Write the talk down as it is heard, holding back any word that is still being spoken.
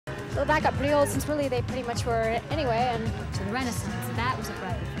Well, that got pretty old since really they pretty much were anyway, and To the Renaissance, that was a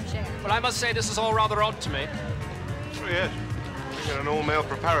breath of fresh air. Well, I must say this is all rather odd to me. Oh, yes. We got an all-male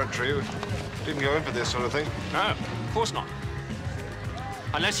preparatory. We didn't go in for this sort of thing. No, of course not.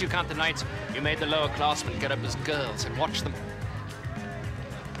 Unless you count the nights you made the lower classmen get up as girls and watch them.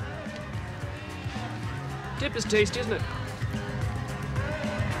 Dip is tasty, isn't it?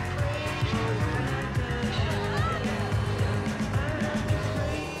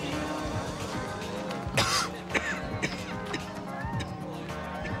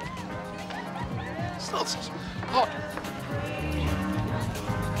 Smells hot.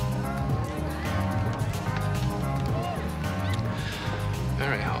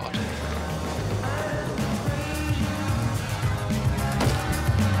 Very hard.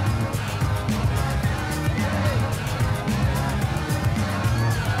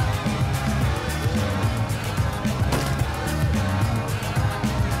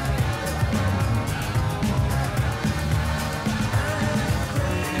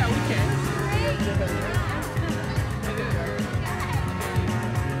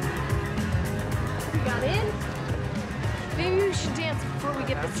 Got in? Maybe we should dance before we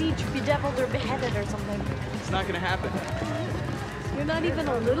get besieged, bedeviled, or beheaded or something. It's not gonna happen. You're not even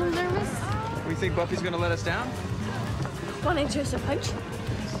a little nervous? We think Buffy's gonna let us down? Want to juice a punch?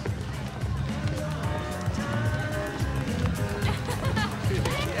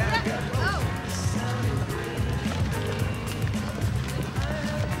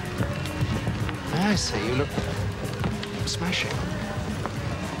 I say, you look smashing.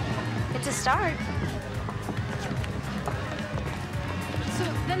 it's a start. So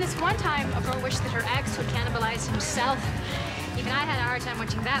then this one time, a girl wished that her ex would cannibalize himself. Even I had a hard time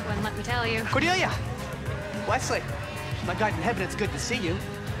watching that one, let me tell you. Cordelia! Wesley! My God in heaven, it's good to see you.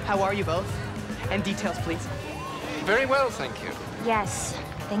 How are you both? And details, please. Very well, thank you. Yes,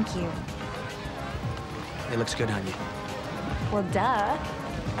 thank you. It looks good on you. Well, duh.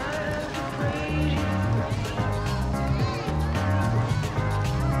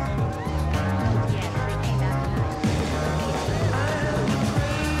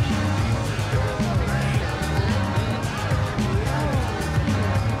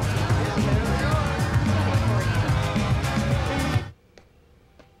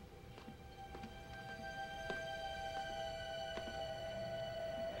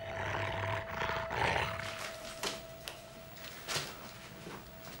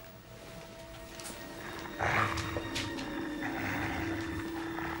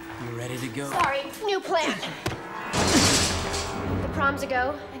 You ready to go? Sorry, new plan. The prom's a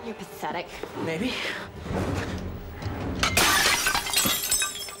go, and you're pathetic. Maybe.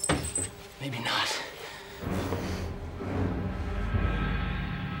 Maybe not.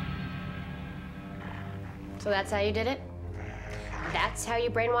 So that's how you did it? That's how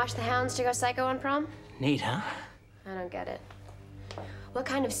you brainwashed the hounds to go psycho on prom? Neat, huh? I don't get it. What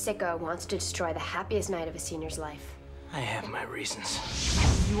kind of sicko wants to destroy the happiest night of a senior's life? I have my reasons.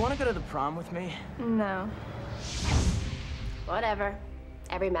 You want to go to the prom with me? No. Whatever.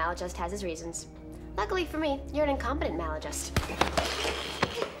 Every malagist has his reasons. Luckily for me, you're an incompetent malagist.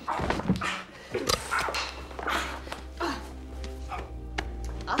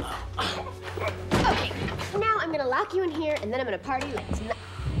 Okay, now I'm gonna lock you in here, and then I'm gonna party like it's not.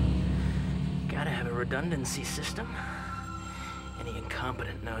 Gotta have a redundancy system. Any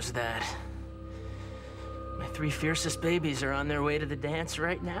incompetent knows that. My 3 fiercest babies are on their way to the dance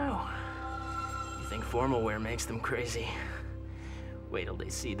right now. You think formal wear makes them crazy? Wait till they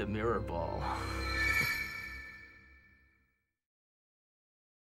see the mirror ball.